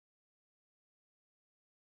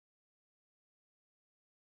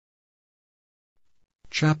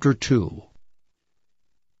Chapter 2.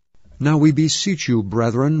 Now we beseech you,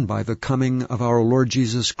 brethren, by the coming of our Lord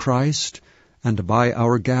Jesus Christ, and by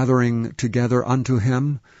our gathering together unto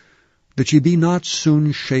him, that ye be not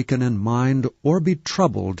soon shaken in mind, or be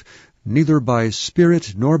troubled, neither by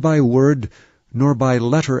spirit, nor by word, nor by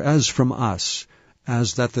letter as from us,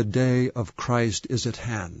 as that the day of Christ is at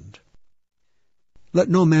hand. Let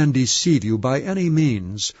no man deceive you by any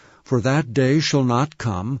means, for that day shall not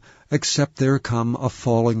come, except there come a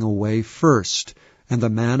falling away first, and the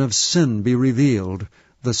man of sin be revealed,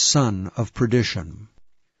 the son of perdition,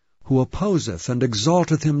 who opposeth and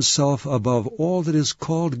exalteth himself above all that is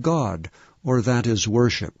called God, or that is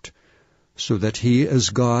worshipped, so that he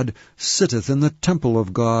as God sitteth in the temple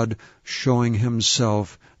of God, showing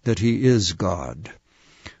himself that he is God.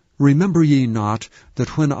 Remember ye not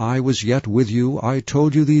that when I was yet with you I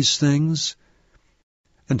told you these things?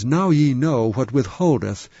 And now ye know what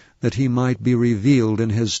withholdeth, that he might be revealed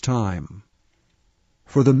in his time.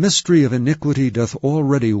 For the mystery of iniquity doth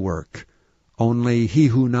already work, only he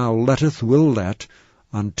who now letteth will let,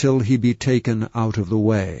 until he be taken out of the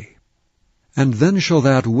way. And then shall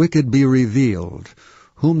that wicked be revealed,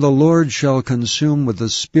 whom the Lord shall consume with the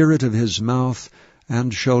spirit of his mouth,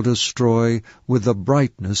 and shall destroy with the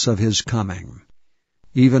brightness of his coming.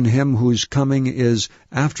 Even him whose coming is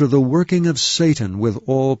after the working of Satan with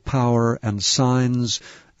all power and signs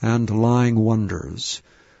and lying wonders,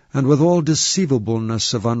 and with all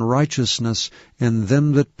deceivableness of unrighteousness in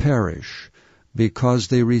them that perish, because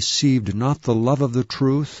they received not the love of the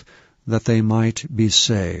truth, that they might be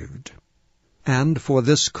saved. And for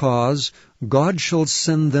this cause God shall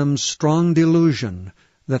send them strong delusion,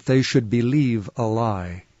 that they should believe a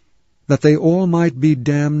lie, that they all might be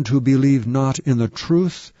damned who believed not in the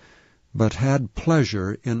truth, but had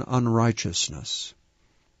pleasure in unrighteousness.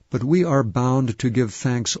 But we are bound to give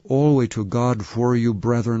thanks always to God for you,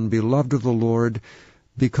 brethren, beloved of the Lord,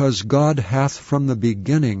 because God hath from the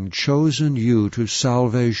beginning chosen you to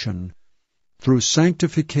salvation, through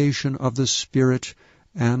sanctification of the Spirit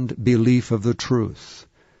and belief of the truth,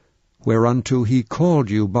 whereunto he called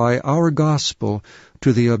you by our gospel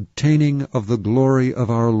to the obtaining of the glory of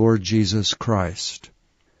our Lord Jesus Christ.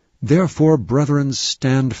 Therefore, brethren,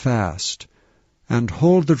 stand fast, and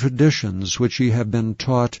hold the traditions which ye have been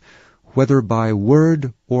taught, whether by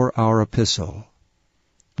word or our epistle.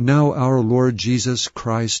 Now our Lord Jesus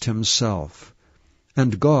Christ himself,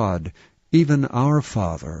 and God, even our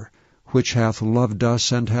Father, which hath loved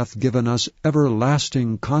us and hath given us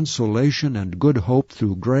everlasting consolation and good hope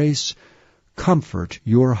through grace, comfort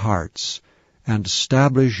your hearts, and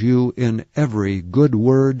establish you in every good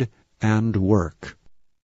word and work.